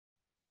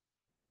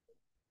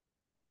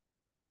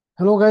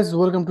Hello guys,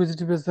 welcome to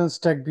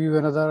eztv Tech View,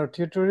 another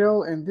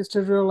tutorial. In this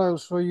tutorial, I will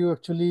show you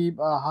actually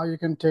how you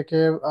can take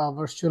a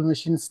virtual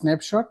machine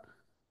snapshot.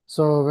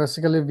 So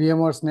basically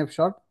VMware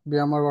snapshot,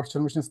 VMware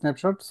virtual machine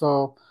snapshot.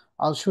 So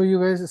I'll show you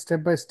guys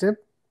step by step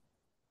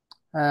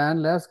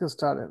and let's get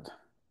started.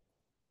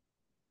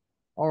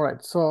 All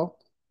right, so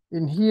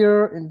in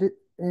here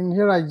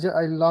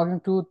I log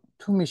into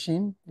two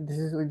machine. This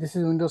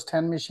is Windows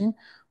 10 machine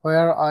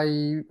where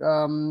I'm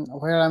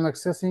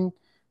accessing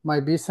my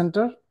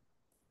vCenter.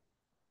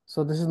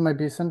 So this is my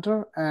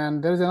vCenter,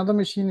 and there is another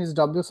machine is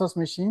WSUS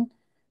machine.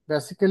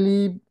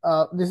 Basically,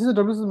 this is a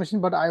WSUS machine,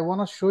 but I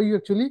want to show you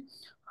actually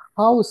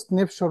how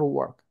snapshot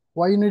work.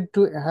 Why you need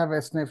to have a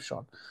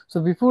snapshot.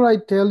 So before I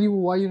tell you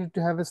why you need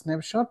to have a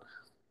snapshot,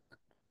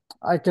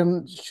 I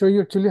can show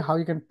you actually how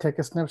you can take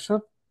a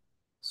snapshot.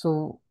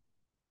 So,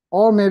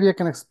 or maybe I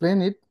can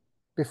explain it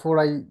before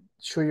I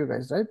show you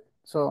guys, right?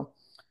 So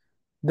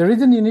the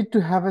reason you need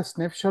to have a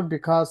snapshot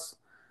because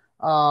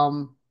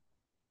um,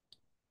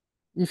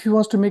 if you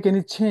want to make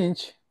any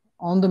change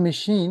on the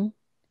machine,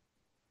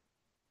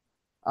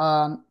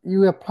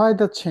 you apply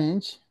the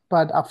change,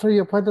 but after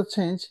you apply the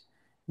change,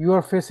 you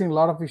are facing a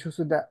lot of issues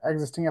with the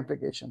existing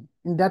application.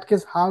 In that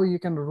case, how you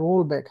can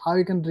roll back, how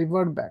you can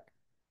revert back.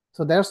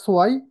 So that's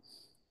why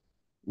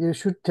you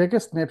should take a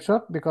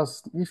snapshot,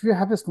 because if you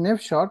have a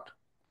snapshot,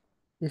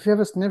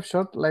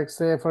 like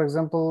say, for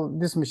example,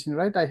 this machine,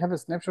 right? I have a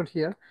snapshot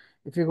here.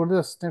 If you go to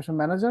the snapshot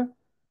manager,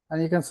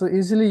 and you can so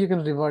easily you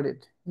can revert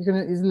it. You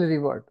can easily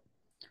revert.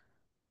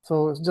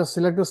 So just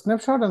select the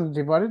snapshot and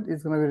revert it.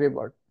 It's going to be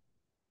revert.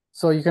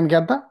 So you can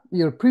get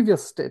your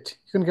previous state.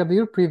 You can get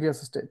your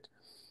previous state.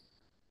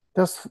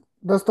 That's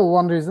the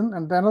one reason.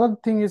 And the another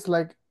thing is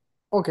like,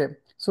 okay,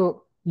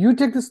 so you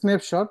take the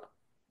snapshot,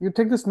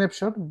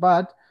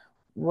 but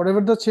whatever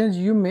the change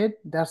you made,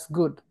 that's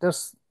good.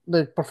 That's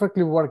like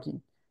perfectly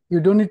working. You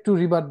don't need to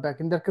revert back.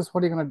 In that case,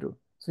 what are you gonna do?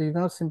 So you're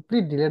gonna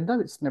simply delete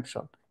the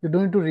snapshot. You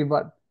don't need to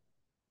revert.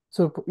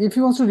 So if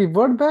you want to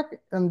revert back,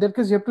 in that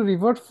case, you have to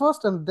revert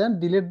first and then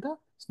delete the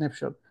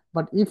snapshot.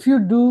 But if you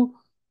do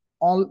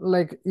all,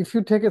 like if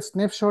you take a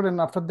snapshot and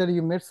after that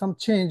you made some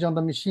change on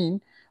the machine,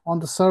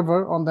 on the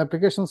server, on the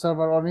application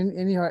server, or in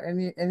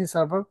any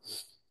server.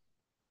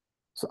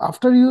 So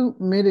after you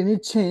made any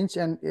change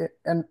and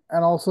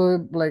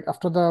also like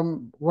after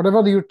the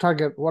whatever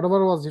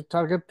was your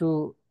target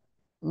to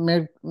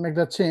make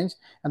that change,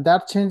 and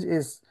that change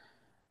is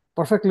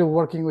perfectly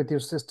working with your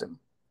system.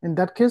 In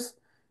that case,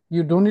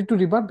 you don't need to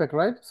revert back,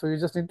 right? So you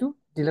just need to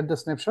delete the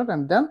snapshot,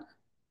 and then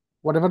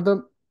whatever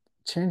the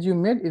change you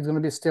made is going to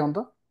be stay on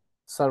the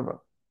server.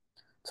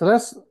 So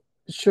let's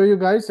show you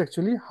guys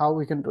actually how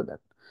we can do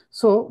that.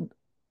 So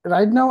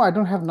right now I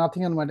don't have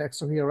nothing on my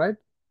desktop here, right?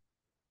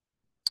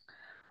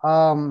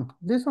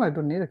 This one I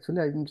don't need actually.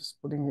 I'm just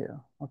putting here.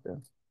 Okay.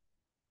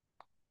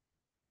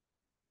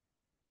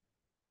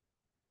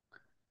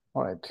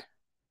 All right.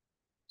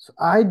 So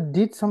I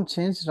did some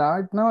change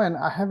right now, and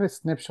I have a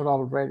snapshot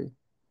already.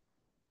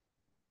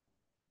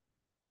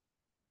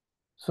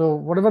 So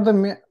whatever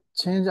the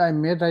change I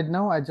made right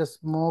now, I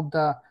just moved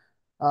the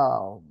uh,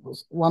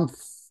 one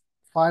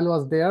file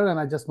was there, and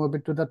I just moved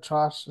it to the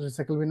trash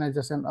recycle bin. I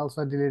just and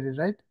also deleted,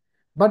 right?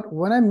 But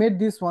when I made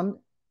this one,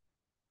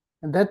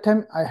 at that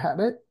time I had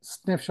a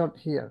snapshot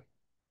here.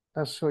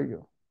 I'll show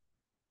you.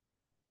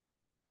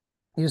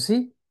 You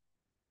see?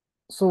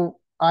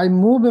 So I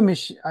moved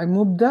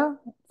the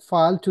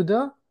file to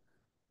the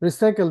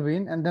recycle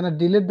bin, and then I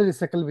delete the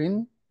recycle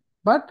bin.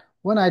 But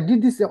when I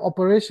did this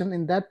operation,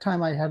 in that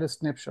time I had a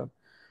snapshot.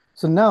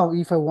 So now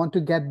if I want to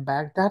get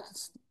back that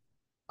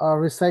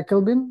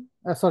recycle bin,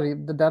 sorry,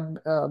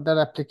 that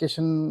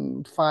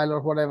application file or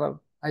whatever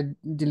I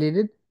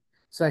deleted,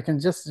 so I can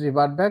just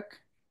revert back,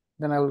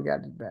 then I will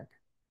get it back.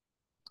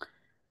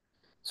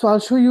 So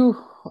I'll show you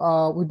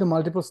with the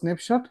multiple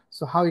snapshot,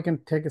 so how you can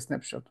take a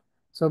snapshot.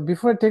 So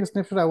before I take a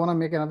snapshot, I want to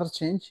make another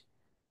change,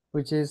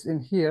 which is in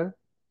here.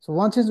 So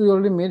one change we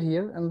already made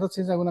here, another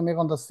change I'm going to make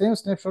on the same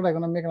snapshot. I'm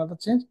going to make another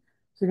change.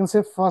 So you can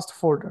say first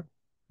folder,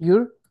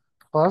 your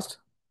first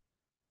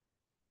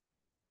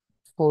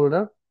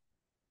folder,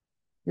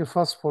 your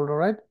first folder,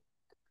 right?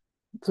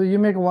 So you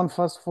make one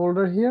first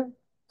folder here.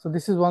 So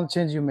this is one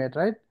change you made,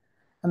 right?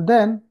 And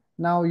then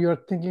now you're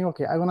thinking,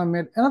 okay, I'm going to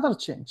make another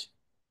change.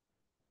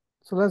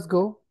 So let's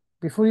go.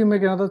 Before you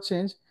make another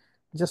change,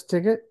 just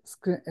take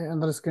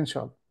another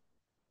screenshot.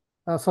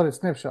 Sorry,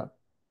 snapshot.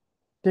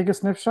 Take a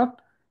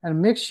snapshot and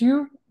make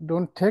sure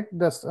don't take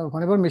this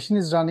whenever machine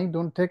is running,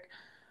 don't take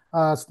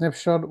a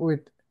snapshot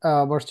with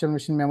virtual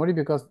machine memory,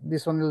 because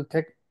this one will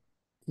take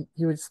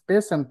huge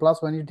space, and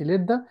plus when you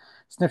delete the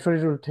snapshot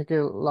it will take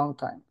a long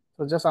time.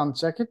 So just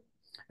uncheck it,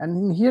 and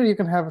in here you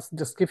can have a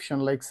description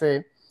like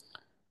say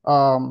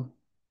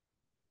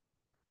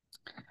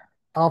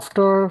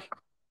after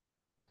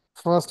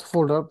first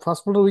folder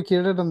we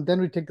created, and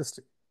then we take the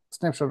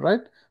snapshot,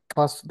 right?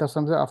 First, that's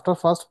something after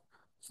first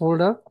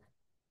folder,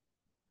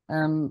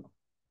 and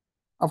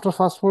after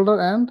first folder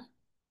and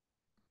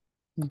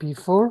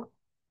before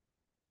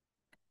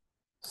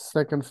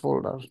second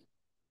folder.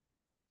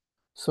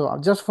 So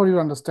just for your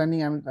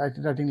understanding, I'm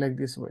writing like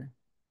this way.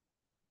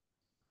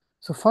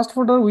 So first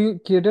folder we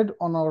created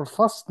on our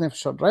first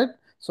snapshot, right?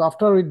 So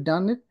after we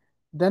done it,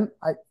 then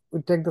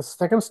we take the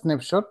second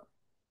snapshot,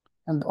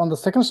 and on the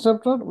second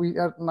snapshot we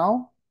are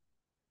now.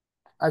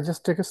 I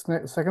just take a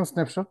second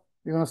snapshot.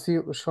 You're gonna see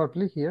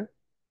shortly here.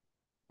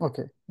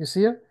 Okay, you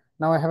see here.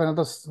 Now I have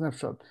another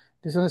snapshot.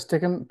 This one is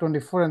taken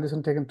 24, and this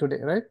one taken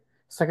today, right?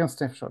 Second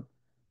snapshot,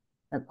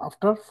 and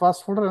after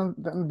first folder and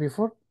then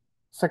before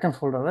second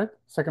folder, right?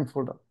 Second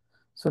folder.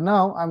 So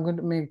now I'm going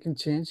to make a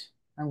change.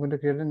 I'm going to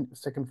create a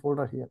second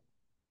folder here.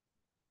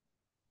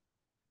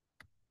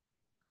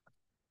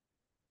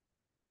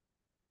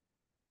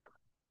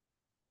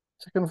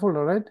 Second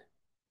folder, right?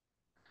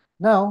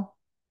 Now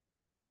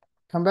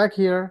come back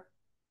here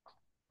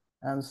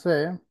and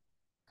say,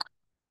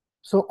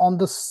 so on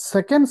the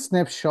second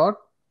snapshot,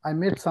 I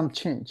made some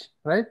change,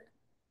 right?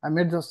 I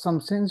made some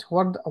change.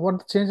 What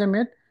the change I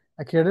made?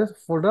 I created a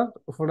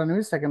folder name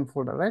is second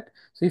folder, right?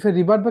 So if I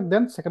revert back,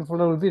 then second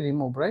folder will be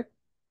removed, right?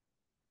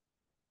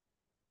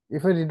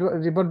 If I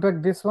revert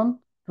back this one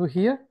to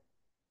here,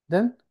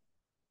 then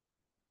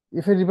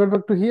if I revert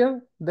back to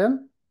here,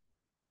 then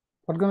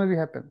what's gonna be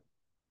happen?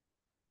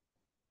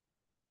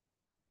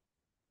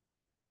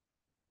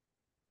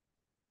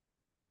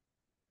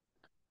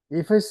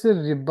 If I say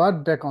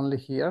revert back only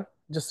here,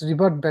 just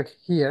revert back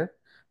here,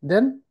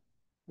 then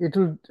it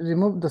will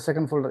remove the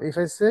second folder. If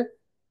I say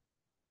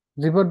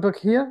revert back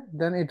here,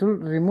 then it will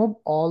remove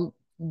all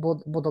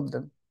both of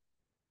them.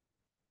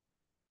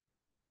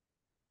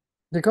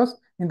 Because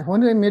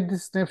when I made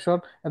this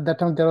snapshot, at that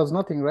time there was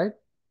nothing, right?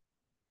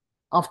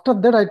 After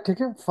that, I take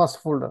a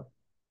first folder,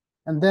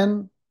 and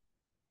then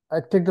I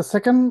take the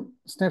second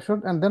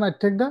snapshot, and then I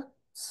take the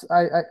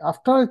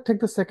after I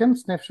take the second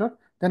snapshot,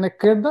 then I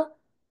create the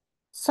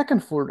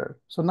second folder.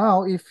 So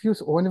now, if you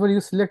whenever you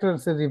select and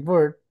say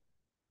revert,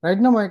 right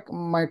now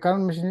my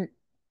current machine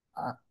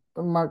uh,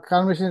 my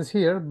current machine is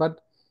here, but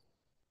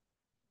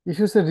if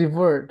you say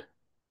revert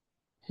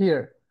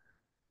here,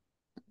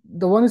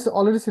 the one is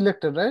already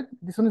selected, right?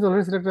 This one is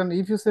already selected, and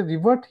if you say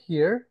revert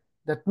here,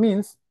 that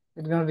means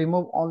it's gonna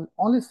remove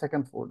only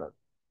second folder.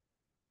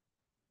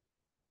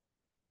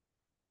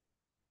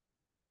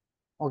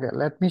 Okay,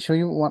 let me show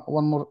you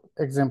one more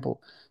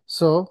example.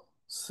 So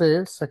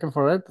say second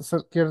folder, right?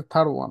 So here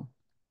third one.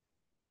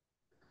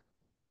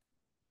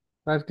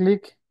 Right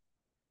click,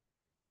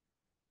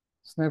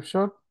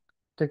 snapshot,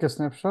 take a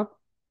snapshot,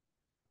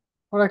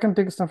 or I can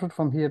take a snapshot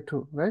from here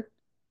too, right?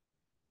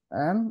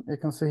 And you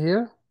can see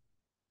here,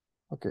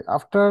 okay,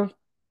 after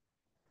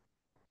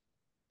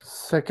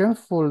second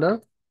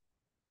folder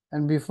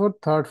and before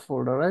third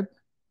folder, right?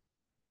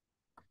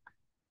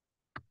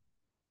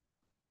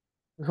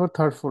 Before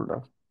third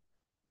folder.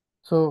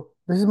 So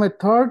this is my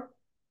third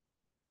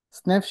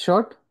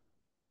snapshot.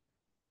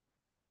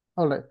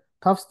 All right,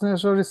 third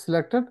snapshot is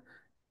selected,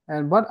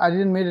 and but I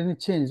didn't make any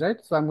change, right?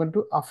 So I'm going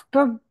to,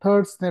 after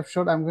third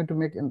snapshot, I'm going to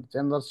make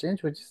another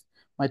change, which is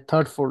my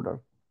third folder.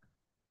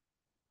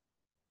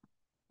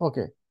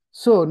 Okay,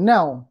 so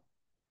now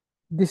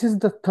this is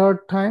the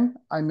third time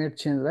I made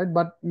change, right?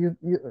 But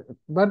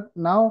but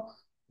now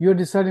you're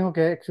deciding,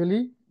 okay,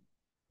 actually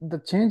the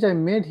change I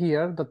made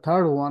here, the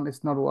third one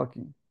is not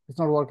working. It's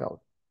not work out.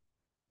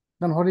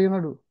 Then what are you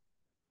gonna do?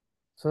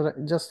 So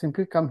just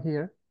simply come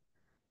here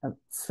and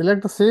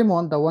select the same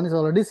one. The one is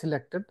already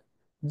selected.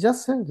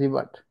 Just say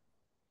revert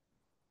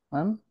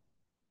and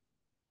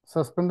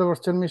suspend the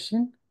virtual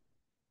machine.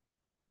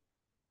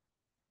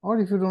 Or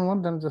if you don't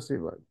want, then just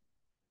revert.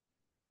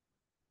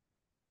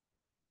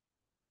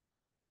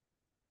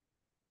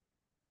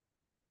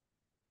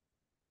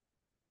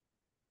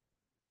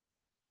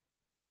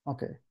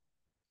 Okay.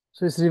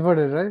 So it's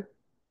reverted, right?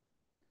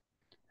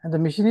 And the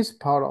machine is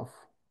powered off.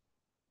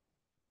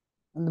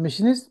 And the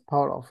machine is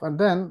powered off. And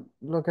then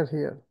look at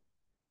here.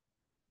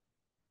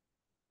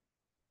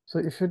 So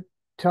if you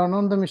turn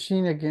on the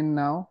machine again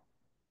now,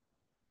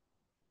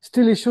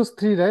 still it shows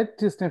three, right?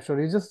 Three snapshot.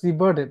 You just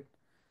reverted.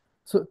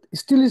 So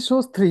still it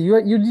shows three.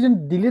 You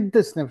didn't delete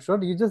the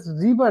snapshot. You just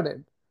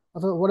reverted.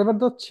 So whatever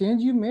the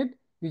change you made,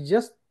 you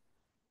just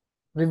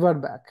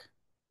revert back.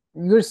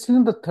 You're still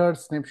in the third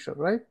snapshot,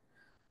 right?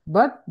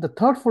 But the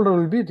third folder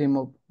will be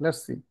removed.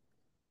 Let's see.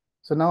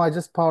 So now I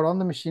just power on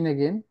the machine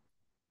again.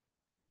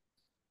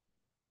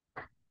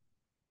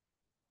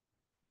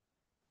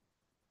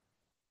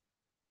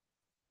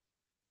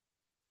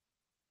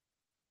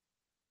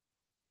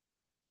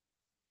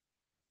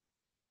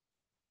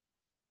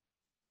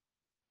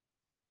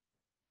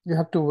 You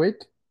have to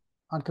wait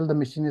until the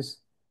machine is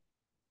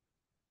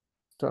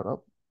start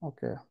up.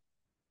 Okay.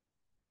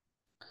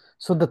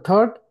 So the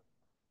third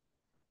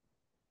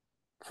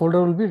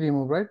folder will be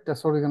removed, right?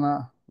 That's what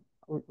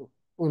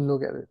we'll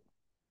look at it.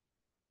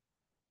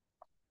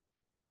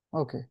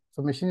 Okay.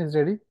 So machine is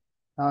ready.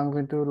 Now I'm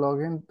going to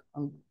log in.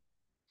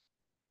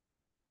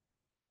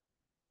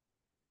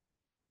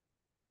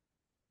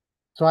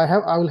 So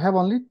I will have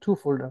only two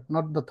folder,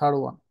 not the third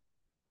one.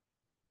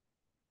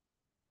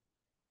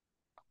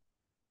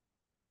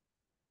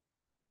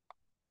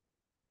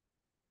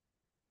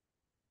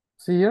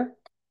 See here.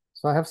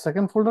 So I have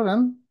second folder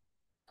and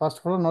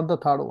first folder, not the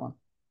third one.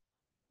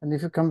 And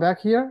if you come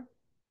back here,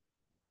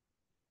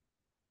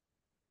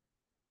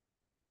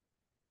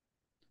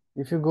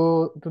 if you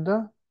go to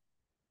the,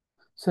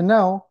 so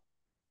now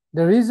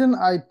the reason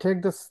I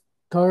take the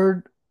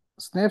third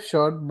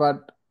snapshot,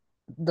 but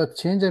the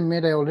change I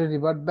made, I already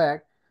revert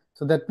back.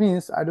 So that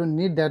means I don't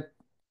need that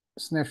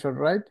snapshot,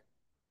 right?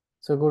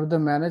 So go to the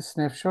manage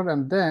snapshot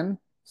and then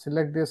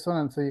select this one,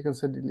 and so you can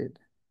say delete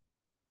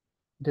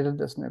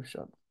the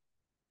snapshot.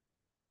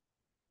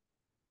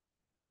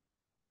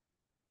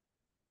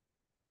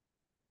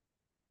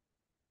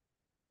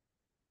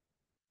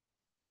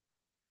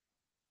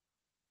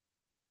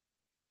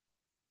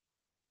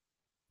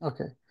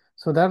 Okay,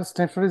 so that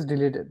snapshot is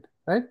deleted,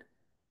 right?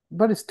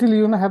 But still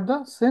you have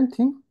the same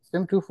thing,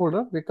 same two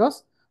folder,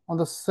 because on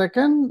the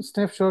second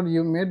snapshot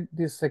you made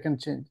this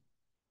second change.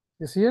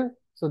 You see here?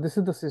 So this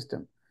is the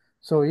system.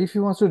 So if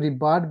you want to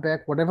revert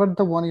back, whatever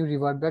the one you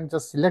revert back,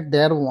 just select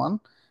that one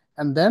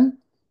and then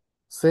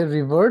say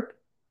revert.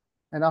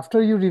 And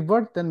after you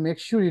revert, then make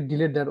sure you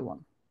delete that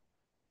one.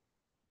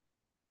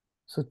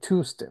 So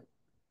two step.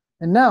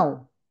 And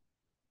now,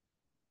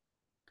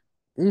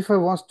 if I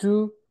want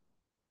to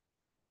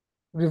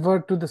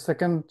revert to the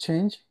second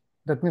change,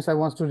 that means I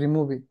want to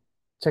remove it.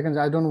 Second,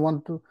 I don't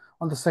want to,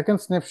 on the second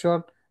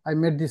snapshot, I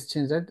made this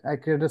change, right? I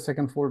created a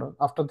second folder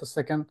after the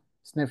second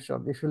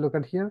snapshot. If you look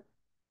at here,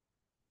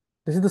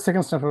 this is the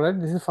second snapshot, right?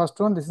 This is first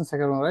one, this is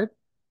second one, right?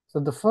 So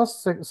the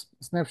first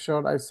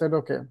snapshot, I said,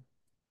 okay,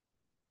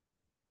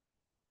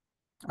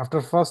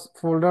 after first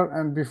folder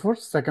and before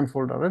second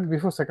folder, right?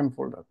 Before second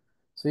folder.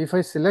 So if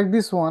I select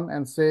this one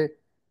and say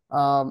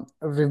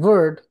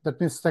revert, that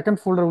means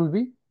second folder will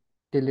be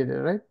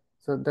deleted, right?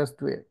 So that's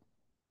the way.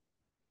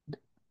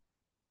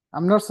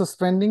 I'm not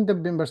suspending the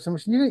virtual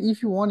machine.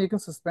 If you want, you can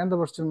suspend the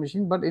virtual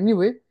machine, but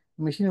anyway,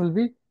 machine will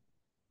be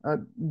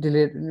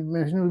delayed.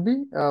 Machine will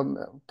be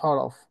power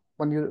off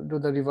when you do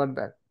the revert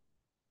back.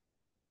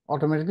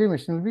 Automatically,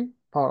 machine will be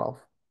power off.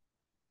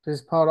 This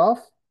is power off.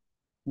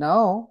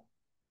 Now,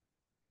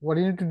 what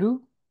do you need to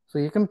do? So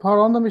you can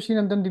power on the machine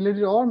and then delete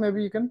it, or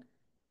maybe you can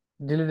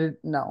delete it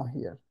now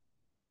here.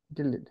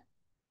 Delete.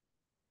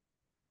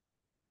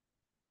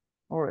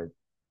 All right.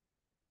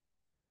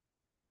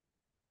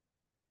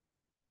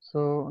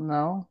 So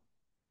now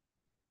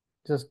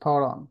just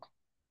power on.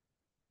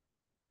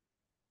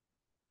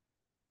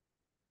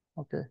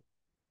 Okay.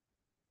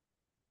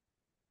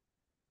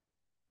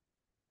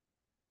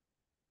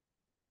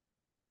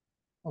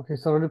 Okay,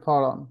 it's already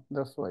power on.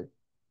 That's why.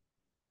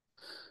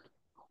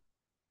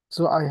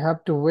 So I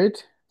have to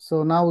wait.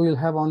 So now we'll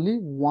have only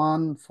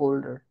one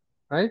folder,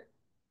 right?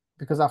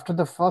 Because after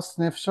the first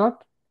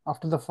snapshot,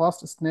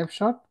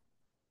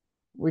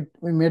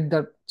 we made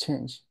that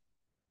change.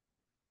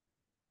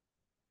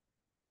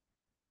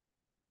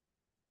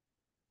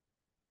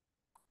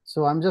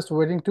 So I'm just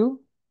waiting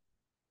to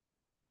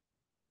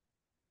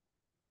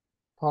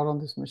power on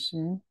this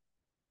machine.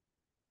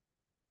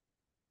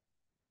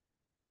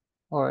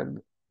 All right,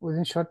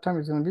 within short time,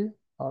 it's going to be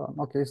power on.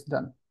 Okay, it's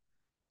done.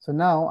 So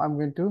now I'm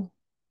going to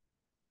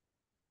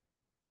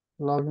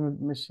log in with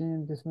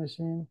machine, this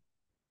machine.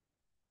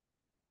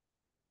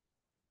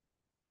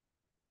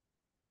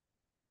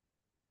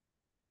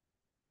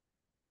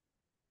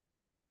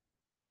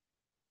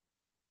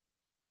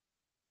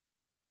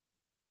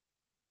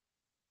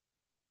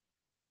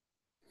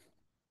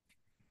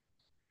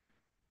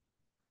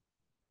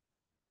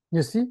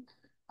 You see,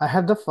 I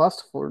have the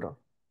first folder.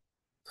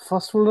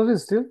 First folder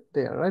is still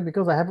there, right?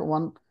 Because I have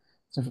one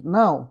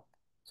now.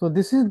 So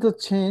this is the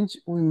change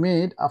we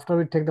made after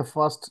we take the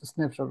first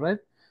snapshot, right?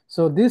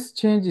 So this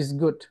change is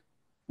good.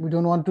 We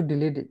don't want to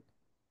delete it.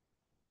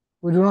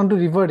 We don't want to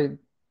revert it.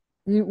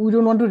 We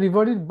don't want to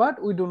revert it,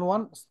 but we don't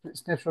want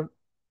snapshot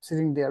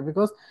sitting there,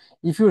 because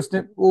if your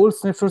old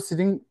snapshot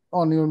sitting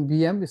on your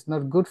VM, it's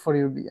not good for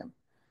your VM,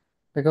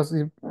 because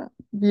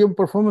VM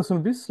performance will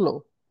be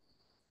slow.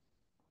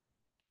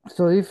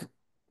 So if,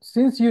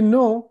 since you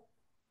know,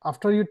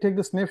 after you take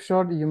the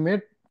snapshot, you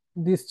made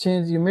this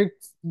change, you make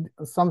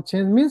some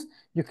change, means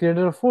you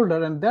created a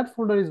folder and that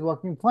folder is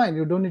working fine.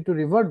 You don't need to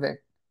revert back.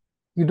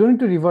 You don't need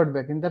to revert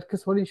back. In that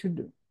case, what you should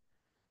do?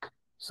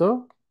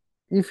 So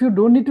if you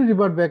don't need to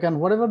revert back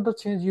and whatever the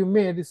change you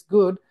made is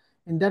good,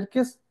 in that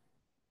case,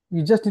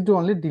 you just need to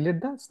only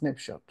delete the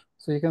snapshot.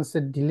 So you can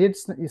say delete,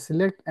 you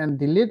select and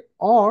delete,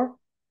 or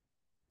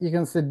you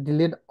can say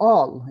delete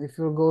all. If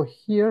you go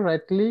here,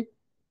 right click,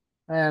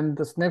 and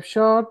the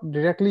snapshot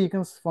directly, you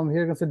can from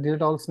here you can say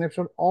delete all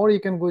snapshot, or you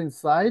can go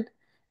inside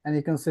and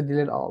you can say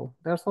delete all.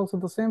 That's also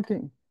the same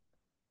thing,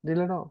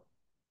 delete all.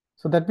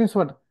 So that means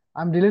what,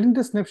 I'm deleting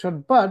the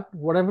snapshot, but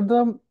whatever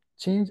the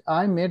change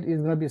I made is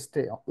going to be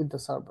stay with the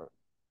server.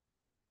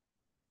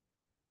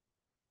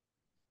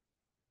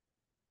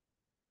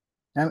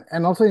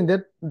 And also in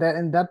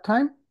that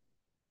time,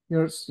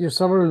 your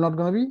server will not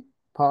going to be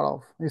power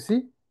off. You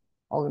see,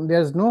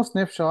 there's no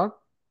snapshot,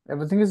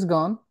 everything is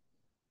gone.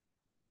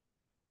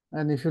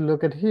 And if you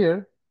look at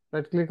here,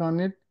 right click on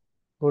it,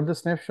 go to the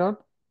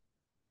snapshot,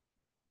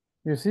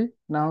 You see,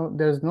 now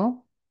there's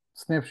no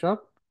snapshot.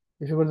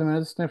 If you go to the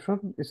manage snapshot,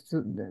 it's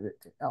still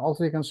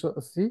also you can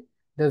see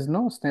there's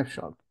no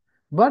snapshot.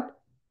 But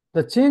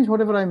the change,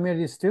 whatever I made,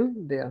 is still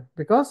there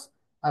because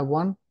I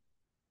want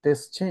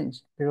this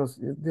change, because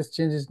this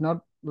change is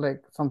not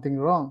like something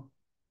wrong.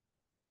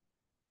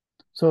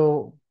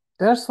 So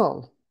that's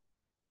all.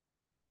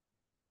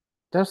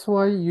 That's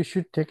why you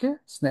should take a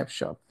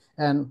snapshot.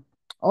 And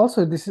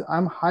also, this is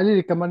I'm highly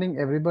recommending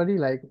everybody,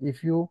 like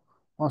if you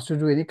wants to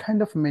do any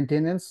kind of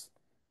maintenance,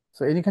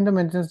 so any kind of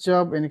maintenance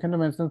job, any kind of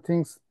maintenance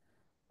things,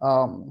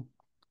 um,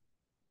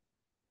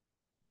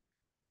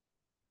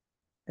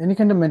 any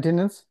kind of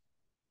maintenance,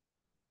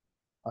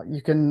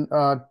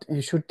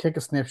 you should take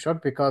a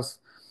snapshot because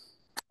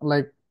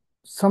like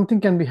something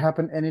can be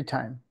happen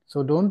anytime.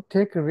 So don't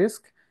take a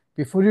risk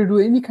before you do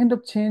any kind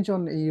of change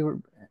on your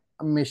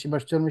machine,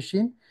 virtual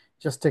machine.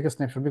 Just take a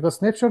snapshot because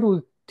snapshot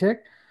will take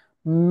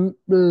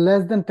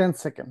less than 10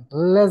 seconds,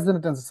 less than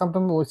 10 seconds,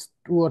 sometimes it's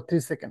 2 or 3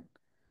 seconds.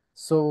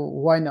 So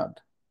why not?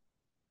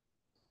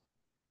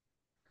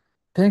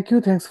 Thank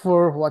you. Thanks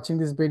for watching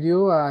this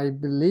video. I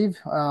believe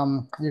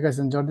you guys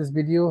enjoyed this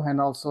video. And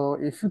also,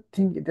 if you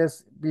think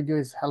this video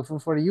is helpful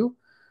for you,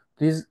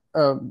 please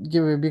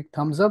give a big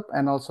thumbs up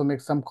and also make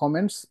some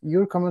comments.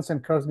 Your comments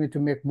encourage me to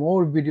make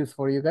more videos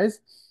for you guys.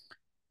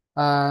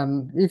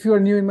 And if you are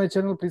new in my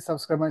channel, please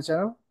subscribe my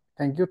channel.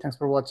 Thank you. Thanks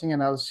for watching,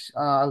 and I'll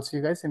see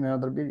you guys in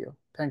another video.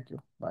 Thank you.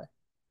 Bye.